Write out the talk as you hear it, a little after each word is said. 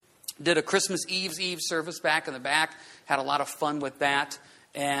Did a Christmas Eve service back in the back. Had a lot of fun with that.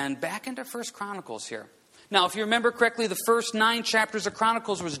 And back into 1 Chronicles here. Now, if you remember correctly, the first 9 chapters of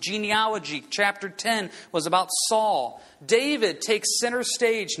Chronicles was genealogy. Chapter 10 was about Saul. David takes center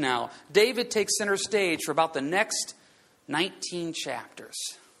stage now. David takes center stage for about the next 19 chapters.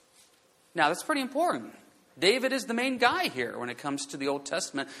 Now, that's pretty important. David is the main guy here when it comes to the Old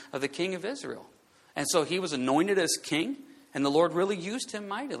Testament of the king of Israel. And so he was anointed as king, and the Lord really used him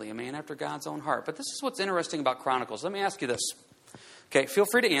mightily, a man after God's own heart. But this is what's interesting about Chronicles. Let me ask you this. Okay, feel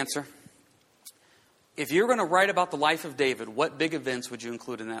free to answer. If you're going to write about the life of David, what big events would you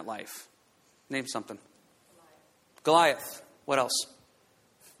include in that life? Name something. Goliath. What else?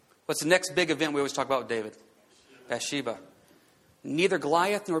 What's the next big event we always talk about with David? Bathsheba. Neither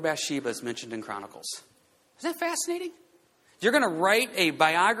Goliath nor Bathsheba is mentioned in Chronicles. Isn't that fascinating? You're going to write a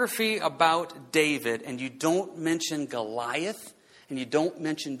biography about David and you don't mention Goliath and you don't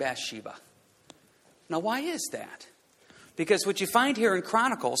mention Bathsheba. Now, why is that? Because what you find here in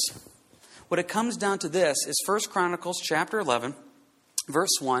Chronicles, what it comes down to this is 1 Chronicles chapter 11,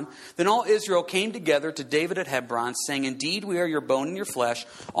 verse 1. Then all Israel came together to David at Hebron, saying, Indeed, we are your bone and your flesh.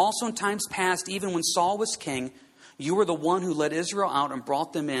 Also in times past, even when Saul was king, you were the one who led Israel out and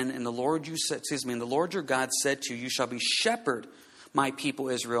brought them in. And the Lord your God said to you, You shall be shepherd my people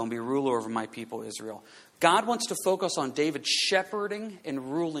Israel and be ruler over my people Israel. God wants to focus on David shepherding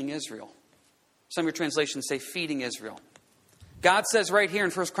and ruling Israel. Some of your translations say feeding Israel. God says right here in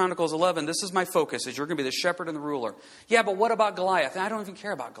 1 Chronicles 11, this is my focus, is you're going to be the shepherd and the ruler. Yeah, but what about Goliath? I don't even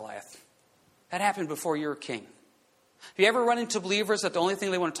care about Goliath. That happened before you were king. Have you ever run into believers that the only thing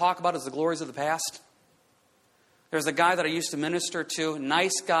they want to talk about is the glories of the past? There's a guy that I used to minister to,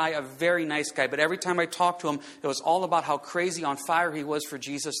 nice guy, a very nice guy, but every time I talked to him, it was all about how crazy on fire he was for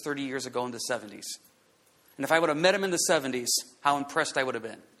Jesus 30 years ago in the 70s. And if I would have met him in the 70s, how impressed I would have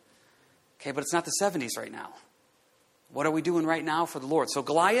been. Okay, but it's not the 70s right now. What are we doing right now for the Lord? So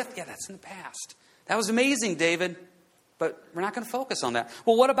Goliath, yeah, that's in the past. That was amazing, David. But we're not going to focus on that.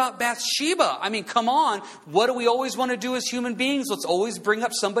 Well, what about Bathsheba? I mean, come on. What do we always want to do as human beings? Let's always bring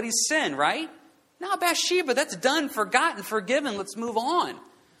up somebody's sin, right? Now, Bathsheba, that's done, forgotten, forgiven. Let's move on.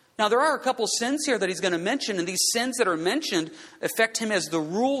 Now, there are a couple sins here that he's going to mention. And these sins that are mentioned affect him as the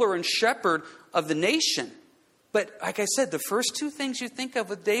ruler and shepherd of the nation. But like I said, the first 2 things you think of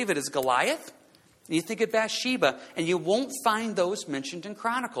with David is Goliath. And you think of Bathsheba, and you won't find those mentioned in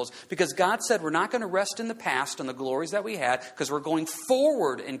Chronicles. Because God said we're not going to rest in the past on the glories that we had, because we're going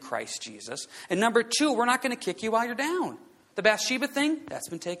forward in Christ Jesus. And number 2, we're not going to kick you while you're down. The Bathsheba thing, that's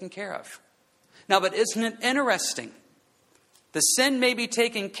been taken care of. Now, but isn't it interesting? The sin may be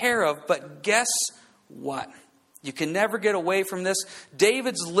taken care of, but guess what? You can never get away from this.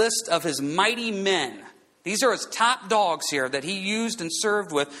 David's list of his mighty men. These are his top dogs here that he used and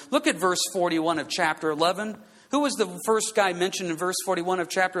served with. Look at verse 41 of chapter 11. Who was the first guy mentioned in verse 41 of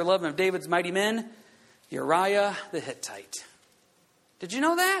chapter 11 of David's mighty men? Uriah the Hittite. Did you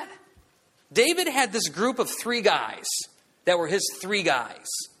know that? David had this group of 3 guys that were his 3 guys.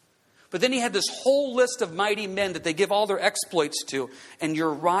 But then he had this whole list of mighty men that they give all their exploits to. And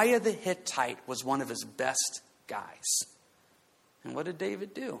Uriah the Hittite was one of his best guys. And what did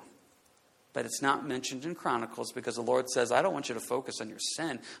David do? But it's not mentioned in Chronicles because the Lord says, I don't want you to focus on your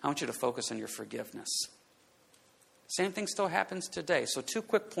sin. I want you to focus on your forgiveness. Same thing still happens today. So 2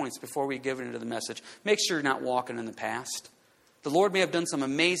 quick points before we give into the message. Make sure you're not walking in the past. The Lord may have done some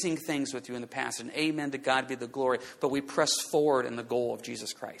amazing things with you in the past. And amen, to God be the glory. But we press forward in the goal of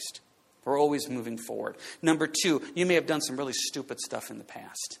Jesus Christ. We're always moving forward. Number 2, you may have done some really stupid stuff in the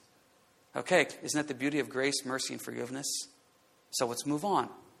past. Okay, isn't that the beauty of grace, mercy, and forgiveness? So let's move on.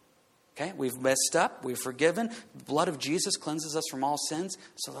 Okay, we've messed up, we've forgiven. The blood of Jesus cleanses us from all sins.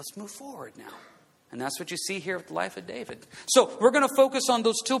 So let's move forward now. And that's what you see here with the life of David. So we're going to focus on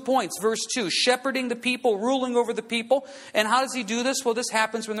those 2 points. Verse 2, shepherding the people, ruling over the people. And how does he do this? Well, this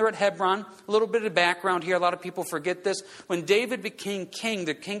happens when they're at Hebron. A little bit of background here. A lot of people forget this. When David became king,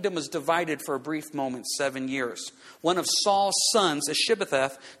 the kingdom was divided for a brief moment, 7 years. One of Saul's sons,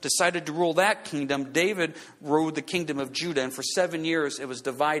 Ishbosheth, decided to rule that kingdom. David ruled the kingdom of Judah. And for 7 years, it was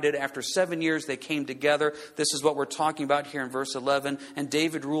divided. After 7 years, they came together. This is what we're talking about here in verse 11. And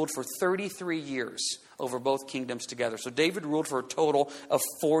David ruled for 33 years over both kingdoms together. So David ruled for a total of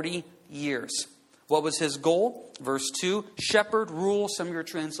 40 years. What was his goal? Verse 2, shepherd, rule. Some of your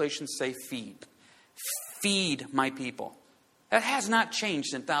translations say feed. Feed my people. That has not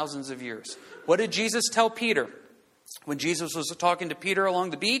changed in thousands of years. What did Jesus tell Peter? When Jesus was talking to Peter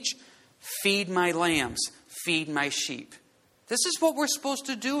along the beach, feed my lambs, feed my sheep. This is what we're supposed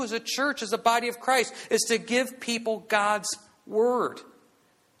to do as a church, as a body of Christ, is to give people God's word.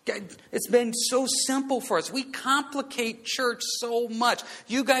 It's been so simple for us. We complicate church so much.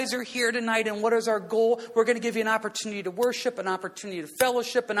 You guys are here tonight, and what is our goal? We're going to give you an opportunity to worship, an opportunity to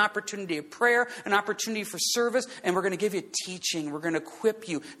fellowship, an opportunity of prayer, an opportunity for service, and we're going to give you teaching. We're going to equip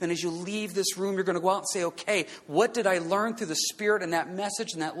you. Then as you leave this room, you're going to go out and say, okay, what did I learn through the Spirit and that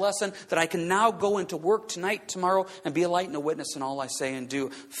message and that lesson that I can now go into work tonight, tomorrow, and be a light and a witness in all I say and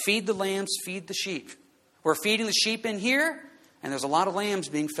do? Feed the lambs, feed the sheep. We're feeding the sheep in here, and there's a lot of lambs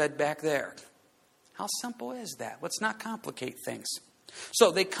being fed back there. How simple is that? Let's not complicate things.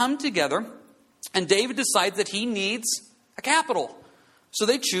 So they come together, and David decides that he needs a capital. So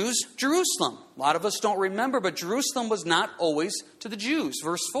they choose Jerusalem. A lot of us don't remember, but Jerusalem was not always to the Jews.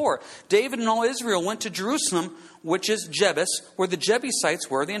 Verse 4, David and all Israel went to Jerusalem, which is Jebus, where the Jebusites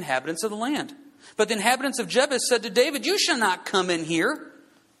were the inhabitants of the land. But the inhabitants of Jebus said to David, you shall not come in here.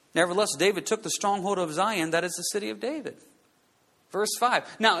 Nevertheless, David took the stronghold of Zion, that is the city of David. Verse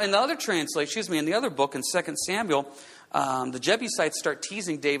 5. Now, in the other translation, in the other book, in 2 Samuel, the Jebusites start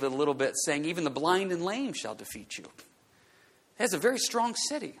teasing David a little bit, saying, even the blind and lame shall defeat you. It's a very strong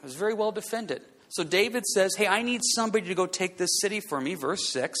city. It was very well defended. So David says, hey, I need somebody to go take this city for me, verse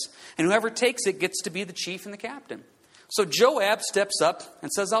 6. And whoever takes it gets to be the chief and the captain. So Joab steps up and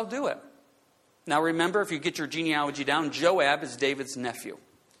says, I'll do it. Now remember, if you get your genealogy down, Joab is David's nephew.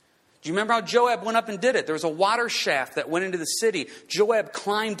 Do you remember how Joab went up and did it? There was a water shaft that went into the city. Joab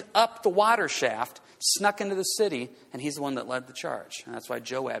climbed up the water shaft, snuck into the city, and he's the one that led the charge. And that's why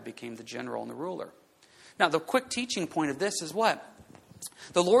Joab became the general and the ruler. Now, the quick teaching point of this is what?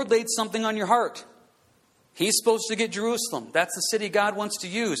 The Lord laid something on your heart. He's supposed to get Jerusalem. That's the city God wants to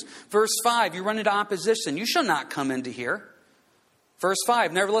use. Verse 5, you run into opposition. You shall not come into here. Verse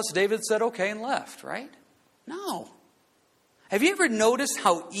 5, nevertheless, David said, okay, and left, right? No. Have you ever noticed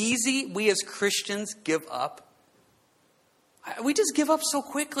how easy we as Christians give up? We just give up so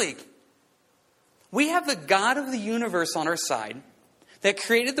quickly. We have the God of the universe on our side that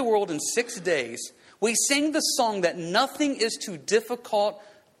created the world in 6 days. We sing the song that nothing is too difficult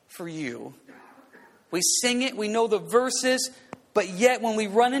for you. We sing it, we know the verses, but yet when we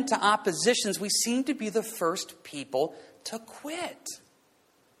run into oppositions, we seem to be the first people to quit.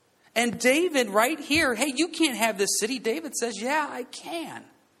 And David right here, hey, you can't have this city. David says, yeah, I can.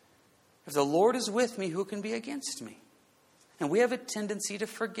 If the Lord is with me, who can be against me? And we have a tendency to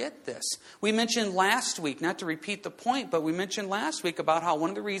forget this. We mentioned last week, not to repeat the point, but we mentioned last week about how one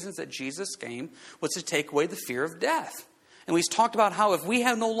of the reasons that Jesus came was to take away the fear of death. And we talked about how if we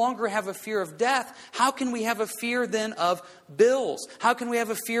no longer have a fear of death, how can we have a fear then of bills? How can we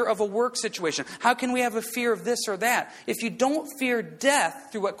have a fear of a work situation? How can we have a fear of this or that? If you don't fear death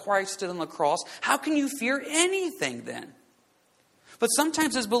through what Christ did on the cross, how can you fear anything then? But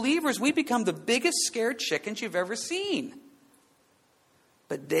sometimes as believers, we become the biggest scared chickens you've ever seen.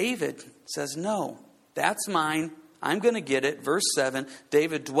 But David says, no, that's mine. I'm going to get it. Verse 7,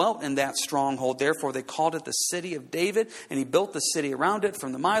 David dwelt in that stronghold. Therefore, they called it the city of David. And he built the city around it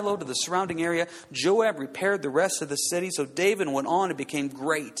from the Milo to the surrounding area. Joab repaired the rest of the city. So David went on and became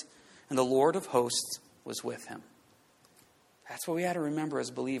great. And the Lord of hosts was with him. That's what we had to remember as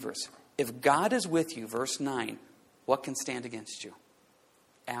believers. If God is with you, verse 9, what can stand against you?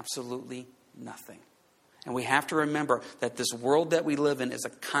 Absolutely nothing. And we have to remember that this world that we live in is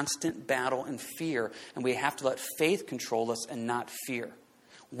a constant battle and fear. And we have to let faith control us and not fear.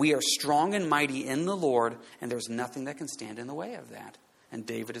 We are strong and mighty in the Lord, and there's nothing that can stand in the way of that. And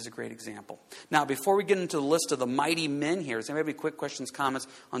David is a great example. Now, before we get into the list of the mighty men here, does anybody have any quick questions, comments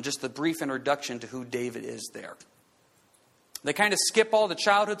on just the brief introduction to who David is there? They kind of skip all the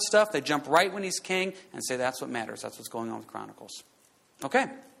childhood stuff. They jump right when he's king and say that's what matters. That's what's going on with Chronicles. Okay.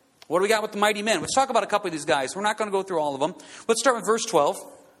 What do we got with the mighty men? Let's talk about a couple of these guys. We're not going to go through all of them. Let's start with verse 12.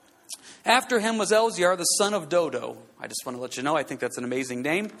 After him was Eleazar, the son of Dodo. I just want to let you know, I think that's an amazing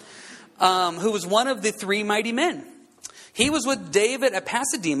name. Who was one of the 3 mighty men. He was with David at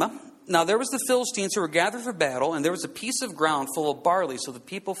Pasadena. Now there was the Philistines who were gathered for battle, and there was a piece of ground full of barley, so the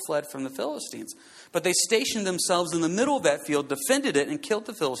people fled from the Philistines. But they stationed themselves in the middle of that field, defended it, and killed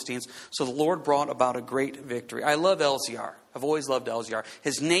the Philistines. So the Lord brought about a great victory. I love Eleazar. I've always loved Eleazar.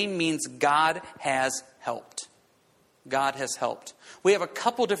 His name means God has helped. God has helped. We have a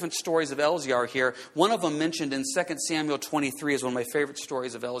couple different stories of Eleazar here. One of them mentioned in 2 Samuel 23 is one of my favorite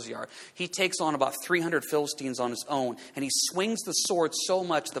stories of Eleazar. He takes on about 300 Philistines on his own, and he swings the sword so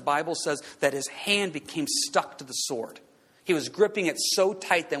much, the Bible says that his hand became stuck to the sword. He was gripping it so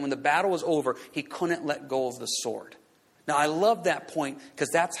tight that when the battle was over, he couldn't let go of the sword. Now, I love that point because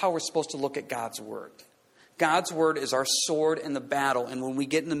that's how we're supposed to look at God's word. God's word is our sword in the battle. And when we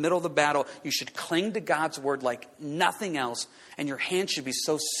get in the middle of the battle, you should cling to God's word like nothing else. And your hand should be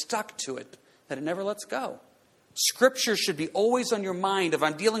so stuck to it that it never lets go. Scripture should be always on your mind. If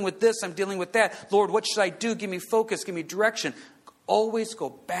I'm dealing with this, I'm dealing with that. Lord, what should I do? Give me focus. Give me direction. Always go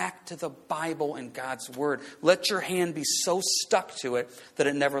back to the Bible and God's word. Let your hand be so stuck to it that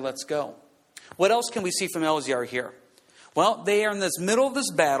it never lets go. What else can we see from Eleazar here? Well, they are in this middle of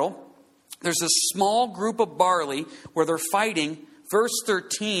this battle. There's a small group of barley where they're fighting. Verse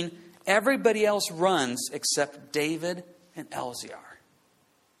 13, everybody else runs except David and Eleazar.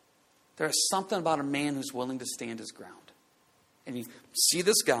 There is something about a man who's willing to stand his ground. And you see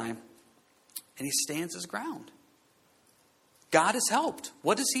this guy, and he stands his ground. God has helped.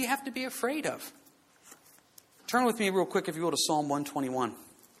 What does he have to be afraid of? Turn with me real quick, if you will, to Psalm 121.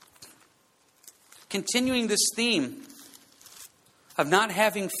 Continuing this theme of not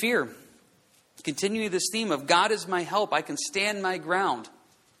having fear. Continuing this theme of God is my help. I can stand my ground.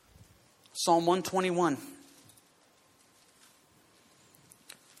 Psalm 121.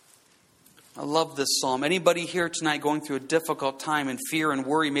 I love this psalm. Anybody here tonight going through a difficult time and fear and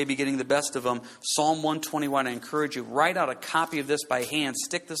worry maybe getting the best of them, Psalm 121, I encourage you, write out a copy of this by hand.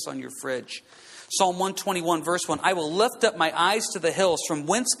 Stick this on your fridge. Psalm 121, verse 1, I will lift up my eyes to the hills. From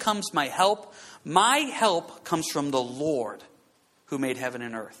whence comes my help? My help comes from the Lord who made heaven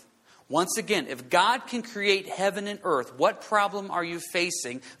and earth. Once again, if God can create heaven and earth, what problem are you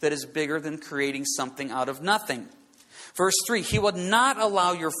facing that is bigger than creating something out of nothing? Verse 3, he will not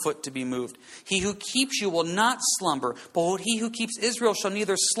allow your foot to be moved. He who keeps you will not slumber. But he who keeps Israel shall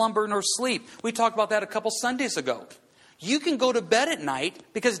neither slumber nor sleep. We talked about that a couple Sundays ago. You can go to bed at night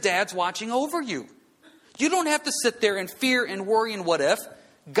because Dad's watching over you. You don't have to sit there and fear and worry and what if.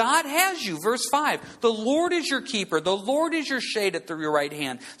 God has you. Verse 5, the Lord is your keeper. The Lord is your shade at your right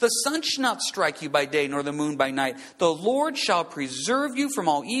hand. The sun shall not strike you by day, nor the moon by night. The Lord shall preserve you from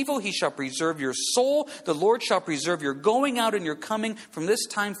all evil. He shall preserve your soul. The Lord shall preserve your going out and your coming from this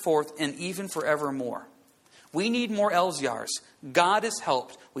time forth and even forevermore. We need more Eleazars. God has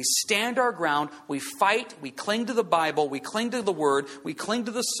helped. We stand our ground. We fight. We cling to the Bible. We cling to the Word. We cling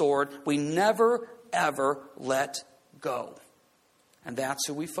to the sword. We never, ever let go. And that's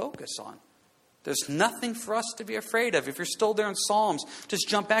who we focus on. There's nothing for us to be afraid of. If you're still there in Psalms, just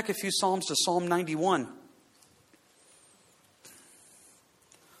jump back a few Psalms to Psalm 91.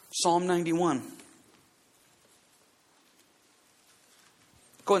 Psalm 91.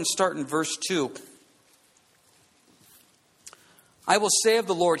 Go ahead and start in verse 2. I will say of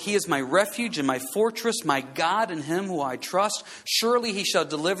the Lord, He is my refuge and my fortress, my God, in Him who I trust. Surely He shall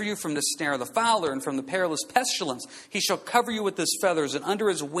deliver you from the snare of the fowler and from the perilous pestilence. He shall cover you with His feathers, and under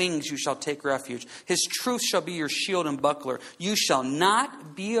His wings you shall take refuge. His truth shall be your shield and buckler. You shall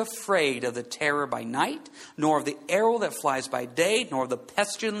not be afraid of the terror by night, nor of the arrow that flies by day, nor of the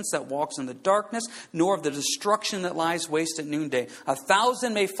pestilence that walks in the darkness, nor of the destruction that lies waste at noonday.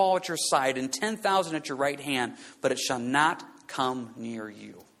 1,000 may fall at your side, and 10,000 at your right hand, but it shall not come near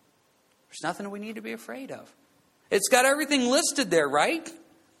you. There's nothing we need to be afraid of. It's got everything listed there, right?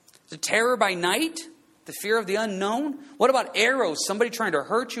 The terror by night, the fear of the unknown. What about arrows? Somebody trying to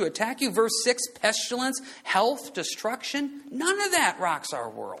hurt you, attack you. Verse 6, pestilence, health, destruction. None of that rocks our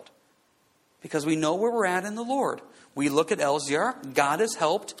world. Because we know where we're at in the Lord. We look at Eleazar, God has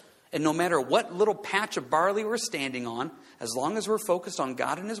helped, and no matter what little patch of barley we're standing on, as long as we're focused on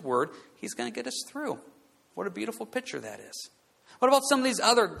God and His Word, He's going to get us through. What a beautiful picture that is. What about some of these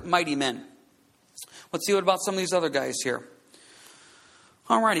other mighty men? Let's see what about some of these other guys here.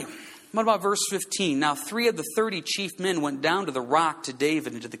 Alrighty. What about verse 15? Now 3 of the 30 chief men went down to the rock to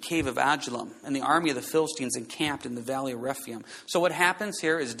David into the cave of Adullam, and the army of the Philistines encamped in the valley of Rephaim. So what happens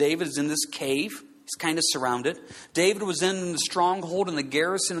here is David is in this cave. He's kind of surrounded. David was in the stronghold, and the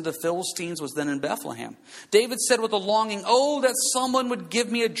garrison of the Philistines was then in Bethlehem. David said with a longing, "Oh, that someone would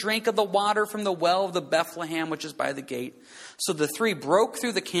give me a drink of the water from the well of the Bethlehem, which is by the gate." So the 3 broke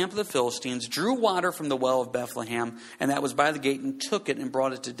through the camp of the Philistines, drew water from the well of Bethlehem, and that was by the gate, and took it and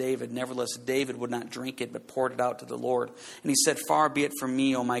brought it to David. Nevertheless, David would not drink it, but poured it out to the Lord. And he said, "Far be it from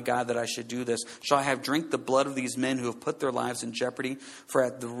me, O my God, that I should do this. Shall I have drink the blood of these men who have put their lives in jeopardy? For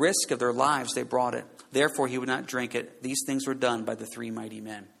at the risk of their lives they brought it." Therefore he would not drink it. These things were done by the 3 mighty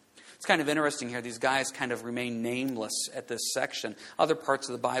men. It's kind of interesting here. These guys kind of remain nameless at this section. Other parts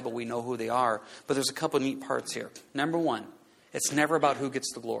of the Bible, we know who they are. But there's a couple of neat parts here. Number 1, it's never about who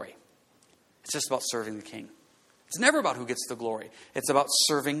gets the glory. It's just about serving the king. It's never about who gets the glory. It's about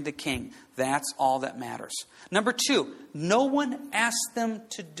serving the king. That's all that matters. Number 2, no one asked them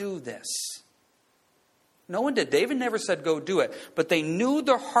to do this. No one did. David never said, go do it. But they knew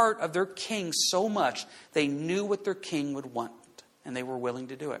the heart of their king so much, they knew what their king would want, and they were willing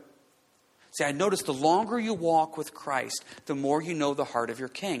to do it. See, I noticed the longer you walk with Christ, the more you know the heart of your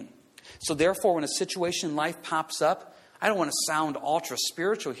king. So therefore, when a situation in life pops up, I don't want to sound ultra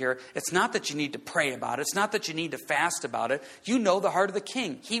spiritual here. It's not that you need to pray about it. It's not that you need to fast about it. You know the heart of the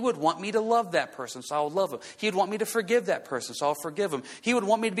king. He would want me to love that person, so I'll love him. He would want me to forgive that person, so I'll forgive him. He would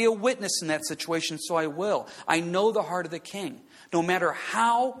want me to be a witness in that situation, so I will. I know the heart of the king. No matter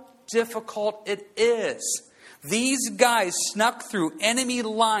how difficult it is. These guys snuck through enemy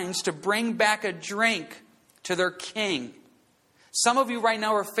lines to bring back a drink to their king. Some of you right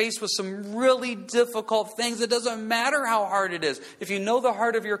now are faced with some really difficult things. It doesn't matter how hard it is. If you know the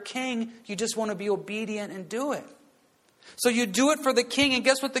heart of your king, you just want to be obedient and do it. So you do it for the king, and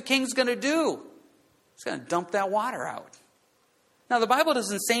guess what the king's going to do? He's going to dump that water out. Now, the Bible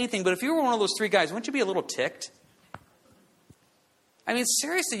doesn't say anything, but if you were one of those three guys, wouldn't you be a little ticked? I mean,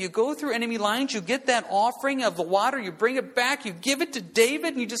 seriously, you go through enemy lines, you get that offering of the water, you bring it back, you give it to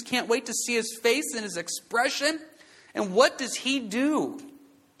David, and you just can't wait to see his face and his expression. And what does he do?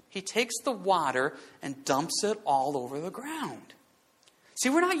 He takes the water and dumps it all over the ground. See,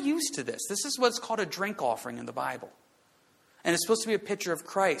 we're not used to this. This is what's called a drink offering in the Bible. And it's supposed to be a picture of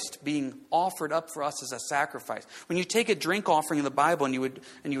Christ being offered up for us as a sacrifice. When you take a drink offering in the Bible and you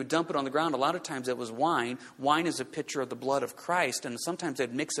would dump it on the ground, a lot of times it was wine. Wine is a picture of the blood of Christ. And sometimes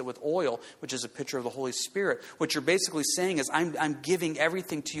they'd mix it with oil, which is a picture of the Holy Spirit. What you're basically saying is, I'm giving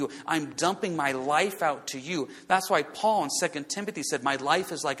everything to you. I'm dumping my life out to you. That's why Paul in 2 Timothy said, my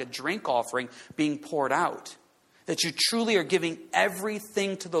life is like a drink offering being poured out. That you truly are giving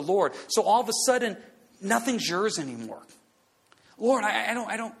everything to the Lord. So all of a sudden, nothing's yours anymore. Lord, I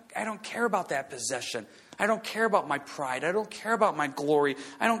don't care about that possession. I don't care about my pride. I don't care about my glory.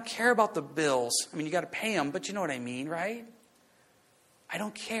 I don't care about the bills. I mean, you got to pay them, but you know what I mean, right? I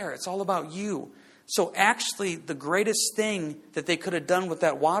don't care. It's all about you. So actually, the greatest thing that they could have done with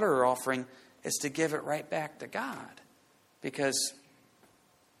that water offering is to give it right back to God. Because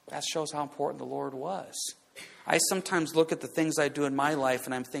that shows how important the Lord was. I sometimes look at the things I do in my life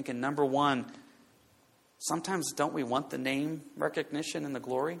and I'm thinking, number one, sometimes don't we want the name recognition and the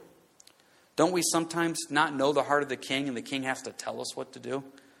glory? Don't we sometimes not know the heart of the king and the king has to tell us what to do?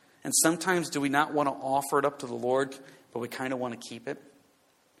 And sometimes do we not want to offer it up to the Lord, but we kind of want to keep it?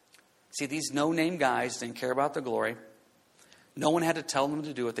 See, these no-name guys didn't care about the glory. No one had to tell them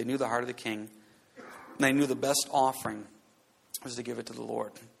to do it. They knew the heart of the king. And they knew the best offering was to give it to the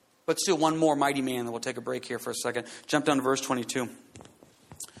Lord. Let's do one more mighty man, then we'll take a break here for a second. Jump down to verse 22.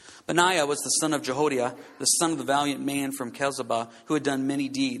 Benaiah was the son of Jehoiada, the son of the valiant man from Kezabah, who had done many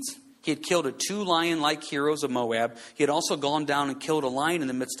deeds. He had killed 2 lion-like heroes of Moab. He had also gone down and killed a lion in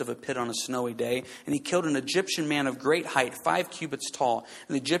the midst of a pit on a snowy day. And he killed an Egyptian man of great height, 5 cubits tall.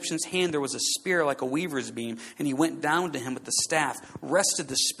 In the Egyptian's hand there was a spear like a weaver's beam. And he went down to him with the staff, wrested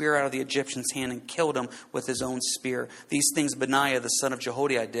the spear out of the Egyptian's hand, and killed him with his own spear. These things Benaiah, the son of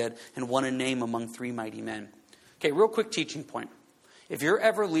Jehoiada, did, and won a name among 3 mighty men. Okay, real quick teaching point. If you're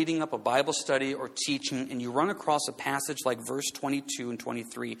ever leading up a Bible study or teaching and you run across a passage like verse 22 and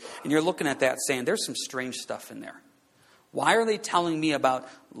 23, and you're looking at that saying, there's some strange stuff in there. Why are they telling me about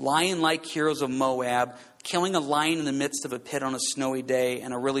lion-like heroes of Moab, killing a lion in the midst of a pit on a snowy day,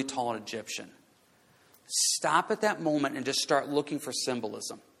 and a really tall Egyptian? Stop at that moment and just start looking for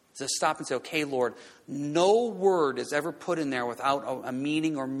symbolism. Just stop and say, okay, Lord, no word is ever put in there without a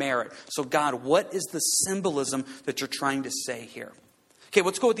meaning or merit. So God, what is the symbolism that you're trying to say here? Okay,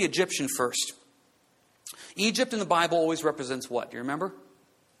 let's go with the Egyptian first. Egypt in the Bible always represents what? Do you remember?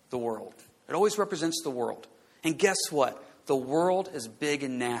 The world. It always represents the world. And guess what? The world is big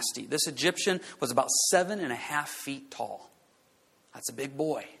and nasty. This Egyptian was about 7.5 feet tall. That's a big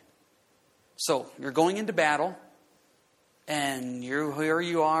boy. So you're going into battle, and here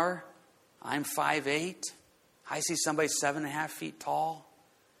you are. I'm 5'8". I see somebody 7.5 feet tall.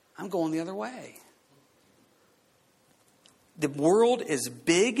 I'm going the other way. The world is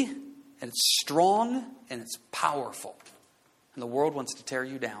big, and it's strong, and it's powerful. And the world wants to tear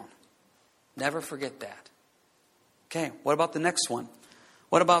you down. Never forget that. Okay, what about the next one?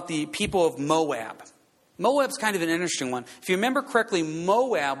 What about the people of Moab? Moab's kind of an interesting one. If you remember correctly,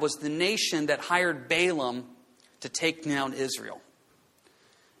 Moab was the nation that hired Balaam to take down Israel.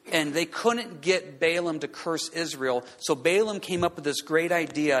 And they couldn't get Balaam to curse Israel. So Balaam came up with this great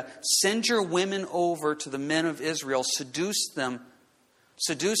idea. Send your women over to the men of Israel. Seduce them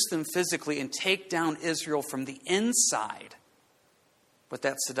physically, and take down Israel from the inside with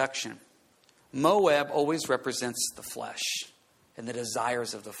that seduction. Moab always represents the flesh. and the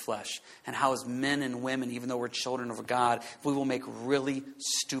desires of the flesh. And how as men and women, even though we're children of God, we will make really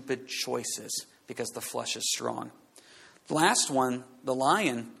stupid choices because the flesh is strong. The last one, the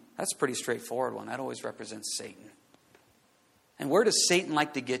lion, that's a pretty straightforward one. That always represents Satan. And where does Satan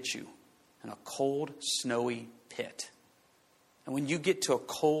like to get you? In a cold, snowy pit. And when you get to a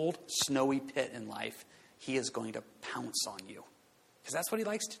cold, snowy pit in life, he is going to pounce on you. Because that's what he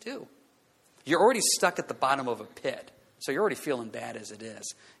likes to do. You're already stuck at the bottom of a pit. So you're already feeling bad as it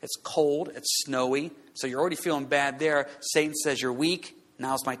is. It's cold, it's snowy, so you're already feeling bad there. Satan says you're weak,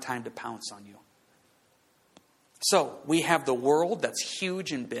 now's my time to pounce on you. So we have the world that's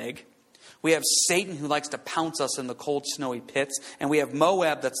huge and big. We have Satan who likes to pounce us in the cold, snowy pits. And we have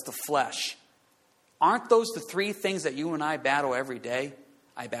Moab that's the flesh. Aren't those the three things that you and I battle every day?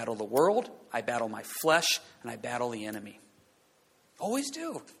 I battle the world, I battle my flesh, and I battle the enemy. Always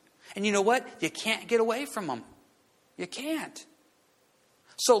do. And you know what? You can't get away from them. You can't.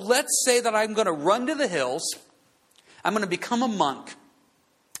 So let's say that I'm going to run to the hills. I'm going to become a monk.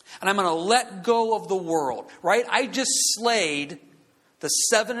 And I'm going to let go of the world. Right? I just slayed the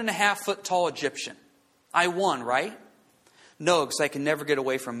 7.5 foot tall Egyptian. I won, right? No, because I can never get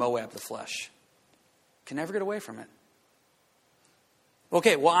away from Moab, the flesh. Can never get away from it.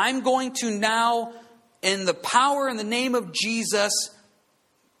 Okay, well, I'm going to now, in the power and the name of Jesus,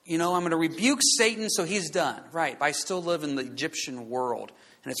 I'm going to rebuke Satan so he's done. Right, but I still live in the Egyptian world.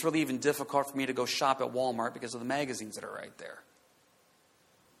 And it's really even difficult for me to go shop at Walmart because of the magazines that are right there.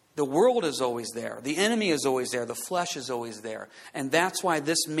 The world is always there. The enemy is always there. The flesh is always there. And that's why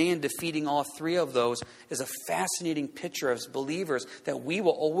this man defeating all three of those is a fascinating picture as believers that we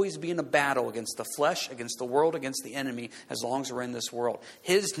will always be in a battle against the flesh, against the world, against the enemy as long as we're in this world.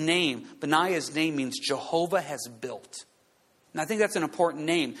 His name, Benaiah's name, means Jehovah has built. And I think that's an important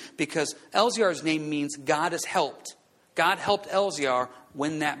name because Elzar's name means God has helped. God helped Elzar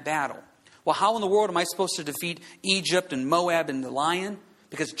win that battle. Well, how in the world am I supposed to defeat Egypt and Moab and the lion?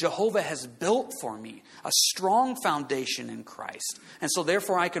 Because Jehovah has built for me a strong foundation in Christ. And so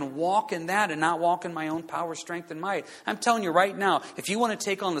therefore I can walk in that and not walk in my own power, strength, and might. I'm telling you right now, if you want to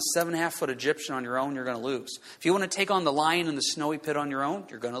take on the 7.5 foot Egyptian on your own, you're going to lose. If you want to take on the lion in the snowy pit on your own,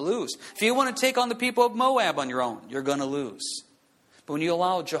 you're going to lose. If you want to take on the people of Moab on your own, you're going to lose. But when you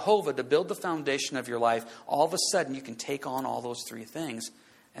allow Jehovah to build the foundation of your life, all of a sudden you can take on all those three things.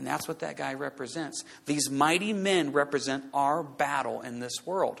 And that's what that guy represents. These mighty men represent our battle in this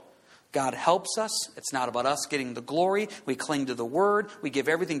world. God helps us. It's not about us getting the glory. We cling to the word. We give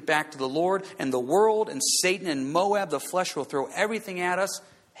everything back to the Lord. And the world and Satan and Moab, the flesh, will throw everything at us.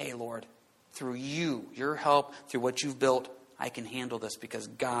 Hey, Lord, through you, your help, through what you've built, I can handle this because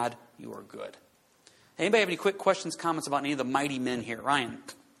God, you are good. Anybody have any quick questions, comments about any of the mighty men here? Ryan?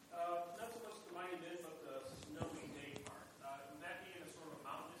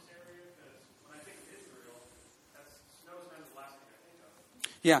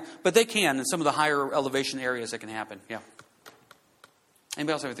 Yeah, but they can in some of the higher elevation areas that can happen. Yeah.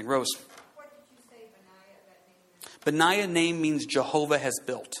 Anybody else have anything? Rose? What did you say Benaiah, that name? Benaiah name means Jehovah has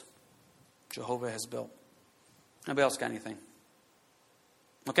built. Jehovah has built. Anybody else got anything?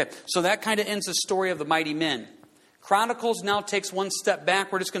 Okay, so that kind of ends the story of the mighty men. Chronicles now takes one step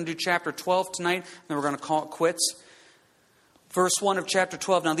back. We're just going to do chapter 12 tonight, and then we're going to call it quits. Verse 1 of chapter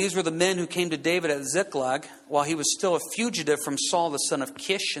 12. Now these were the men who came to David at Ziklag while he was still a fugitive from Saul the son of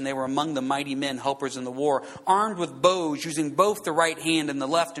Kish, and they were among the mighty men, helpers in the war, armed with bows, using both the right hand and the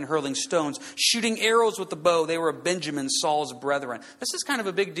left in hurling stones, shooting arrows with the bow. They were Benjamin, Saul's brethren. This is kind of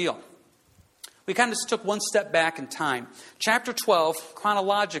a big deal. We kind of just took one step back in time. Chapter 12,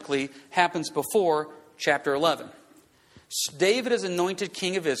 chronologically, happens before chapter 11. David is anointed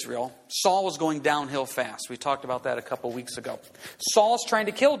king of Israel. Saul was going downhill fast. We talked about that a couple weeks ago. Saul's trying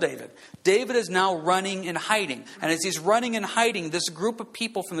to kill David. David is now running and hiding. And as he's running and hiding, this group of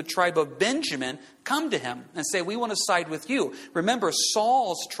people from the tribe of Benjamin come to him and say, we want to side with you. Remember,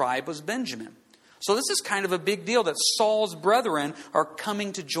 Saul's tribe was Benjamin. So this is kind of a big deal that Saul's brethren are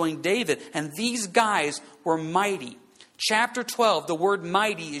coming to join David. And these guys were mighty. Chapter 12, the word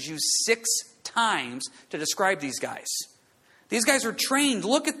mighty is used 6 times to describe these guys. These guys were trained.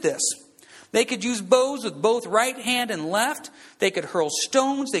 Look at this. They could use bows with both right hand and left. They could hurl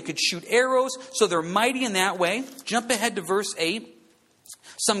stones. They could shoot arrows. So they're mighty in that way. Jump ahead to verse 8.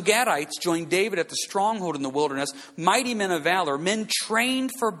 Some Gadites joined David at the stronghold in the wilderness. Mighty men of valor, men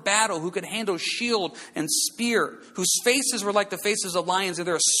trained for battle who could handle shield and spear, whose faces were like the faces of lions, and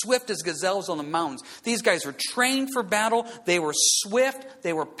they're as swift as gazelles on the mountains. These guys were trained for battle. They were swift.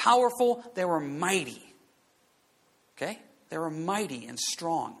 They were powerful. They were mighty. Okay? They were mighty and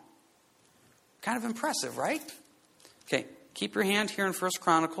strong. Kind of impressive, right? Okay, keep your hand here in 1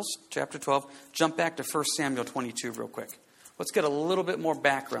 Chronicles chapter 12. Jump back to 1 Samuel 22 real quick. Let's get a little bit more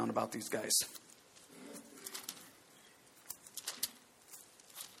background about these guys.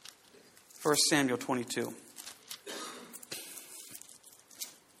 1 Samuel 22.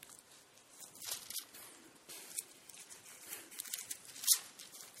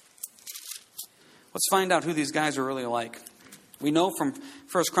 Let's find out who these guys are really like. We know from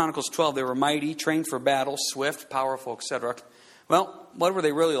 1 Chronicles 12 they were mighty, trained for battle, swift, powerful, etc. Well, what were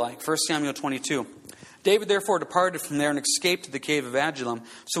they really like? 1 Samuel 22. David therefore departed from there and escaped to the cave of Adullam.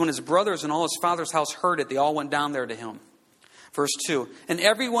 So when his brothers and all his father's house heard it, they all went down there to him. Verse 2. And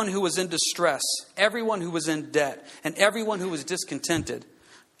everyone who was in distress, everyone who was in debt, and everyone who was discontented,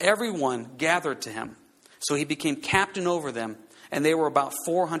 everyone gathered to him. So he became captain over them, and they were about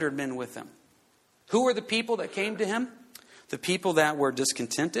 400 men with him. Who were the people that came to him? The people that were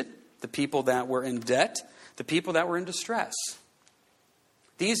discontented, the people that were in debt, the people that were in distress.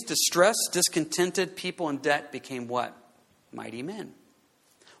 These distressed, discontented people in debt became what? Mighty men.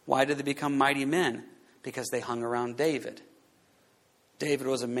 Why did they become mighty men? Because they hung around David. David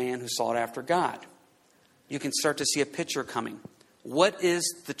was a man who sought after God. You can start to see a picture coming. What is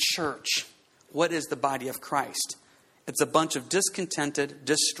the church? What is the body of Christ? It's a bunch of discontented,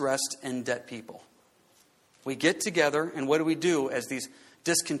 distressed, and debt people. We get together, and what do we do as these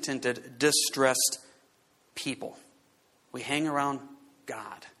discontented, distressed people? We hang around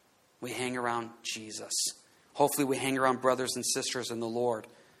God. We hang around Jesus. Hopefully we hang around brothers and sisters in the Lord.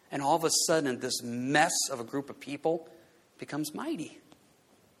 And all of a sudden, this mess of a group of people becomes mighty.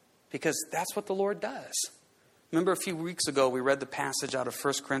 Because that's what the Lord does. Remember a few weeks ago, we read the passage out of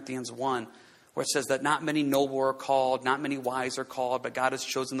 1 Corinthians 1, where it says that not many noble are called, not many wise are called, but God has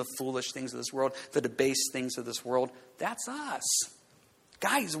chosen the foolish things of this world, the debased things of this world. That's us.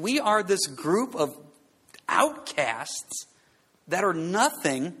 Guys, we are this group of outcasts that are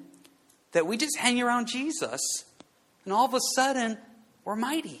nothing, that we just hang around Jesus, and all of a sudden, we're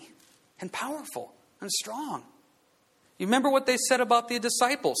mighty and powerful and strong. You remember what they said about the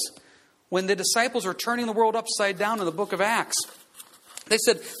disciples? When the disciples were turning the world upside down in the book of Acts, they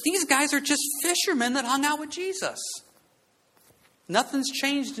said, these guys are just fishermen that hung out with Jesus. Nothing's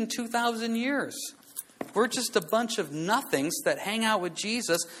changed in 2,000 years. We're just a bunch of nothings that hang out with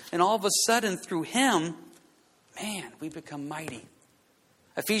Jesus, and all of a sudden, through Him, man, we become mighty.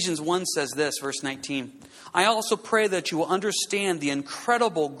 Ephesians 1 says this, verse 19. I also pray that you will understand the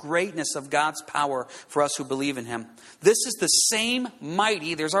incredible greatness of God's power for us who believe in Him. This is the same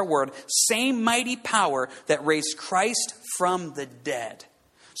mighty, there's our word, same mighty power that raised Christ from the dead.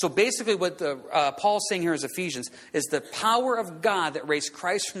 So basically what Paul's saying here is Ephesians, is the power of God that raised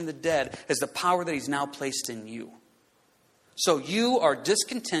Christ from the dead is the power that He's now placed in you. So you are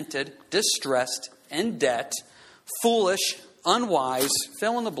discontented, distressed, in debt, foolish, unwise,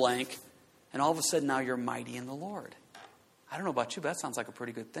 fill in the blank, and all of a sudden now you're mighty in the Lord. I don't know about you, but that sounds like a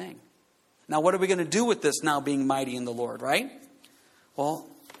pretty good thing. Now what are we going to do with this now being mighty in the Lord, right? Well,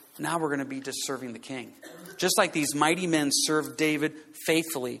 now we're going to be just serving the King. Just like these mighty men served David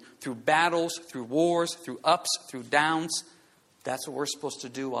faithfully through battles, through wars, through ups, through downs. That's what we're supposed to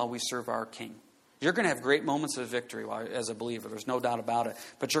do while we serve our King. You're going to have great moments of victory as a believer. There's no doubt about it.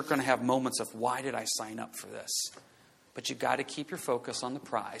 But you're going to have moments of, why did I sign up for this? But you've got to keep your focus on the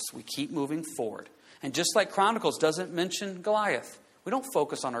prize. We keep moving forward. And just like Chronicles doesn't mention Goliath, we don't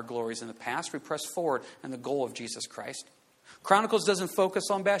focus on our glories in the past. We press forward in the goal of Jesus Christ. Chronicles doesn't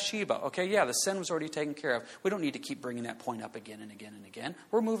focus on Bathsheba. Okay, yeah, the sin was already taken care of. We don't need to keep bringing that point up again and again and again.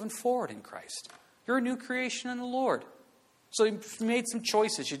 We're moving forward in Christ. You're a new creation in the Lord. So you made some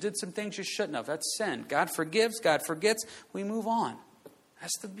choices. You did some things you shouldn't have. That's sin. God forgives. God forgets. We move on.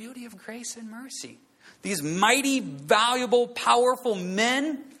 That's the beauty of grace and mercy. These mighty, valuable, powerful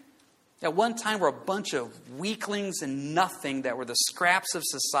men at one time were a bunch of weaklings and nothing that were the scraps of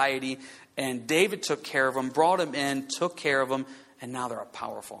society. And David took care of them, brought them in, took care of them, and now they're a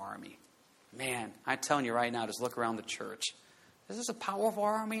powerful army. Man, I'm telling you right now, just look around the church. This is a powerful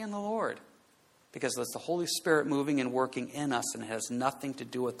army in the Lord. Because it's the Holy Spirit moving and working in us, and it has nothing to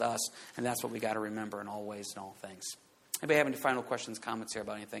do with us. And that's what we got to remember in all ways and all things. Anybody have any final questions, comments here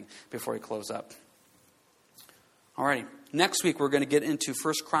about anything before we close up? Alrighty. Next week, we're going to get into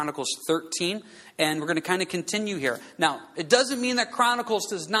 1 Chronicles 13, and we're going to kind of continue here. Now, it doesn't mean that Chronicles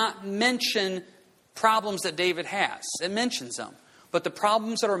does not mention problems that David has. It mentions them. But the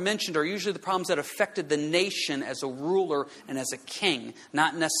problems that are mentioned are usually the problems that affected the nation as a ruler and as a king,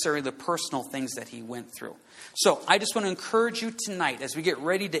 not necessarily the personal things that he went through. So I just want to encourage you tonight as we get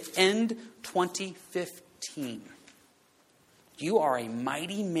ready to end 2015. You are a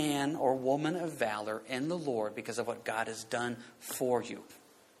mighty man or woman of valor in the Lord because of what God has done for you.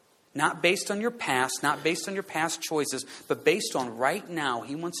 Not based on your past, not based on your past choices, but based on right now.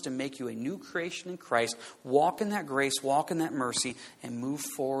 He wants to make you a new creation in Christ. Walk in that grace, walk in that mercy, and move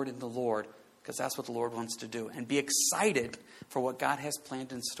forward in the Lord, because that's what the Lord wants to do. And be excited for what God has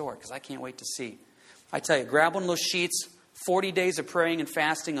planned in store, because I can't wait to see. I tell you, grab one of those sheets, 40 days of praying and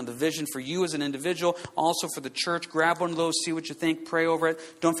fasting on the vision for you as an individual, also for the church. Grab one of those, see what you think, pray over it.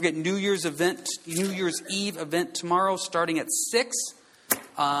 Don't forget New Year's Eve event tomorrow starting at 6.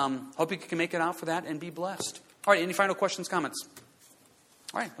 Hope you can make it out for that and be blessed. All right, any final questions, comments?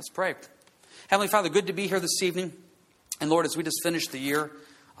 All right, let's pray. Heavenly Father, good to be here this evening. And Lord, as we just finished the year,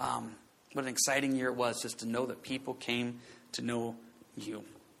 what an exciting year it was just to know that people came to know you.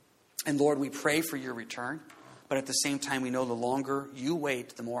 And Lord, we pray for your return. But at the same time, we know the longer you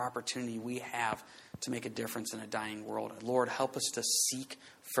wait, the more opportunity we have to make a difference in a dying world. Lord, help us to seek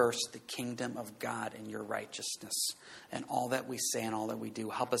first the kingdom of God and your righteousness. And all that we say and all that we do.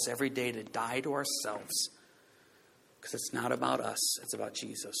 Help us every day to die to ourselves. Because it's not about us, it's about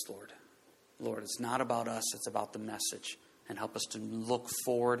Jesus, Lord. Lord, it's not about us, it's about the message. And help us to look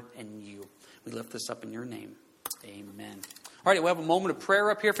forward in you. We lift this up in your name. Amen. All right, we'll have a moment of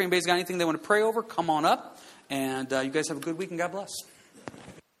prayer up here. If anybody's got anything they want to pray over, come on up. And you guys have a good week and God bless.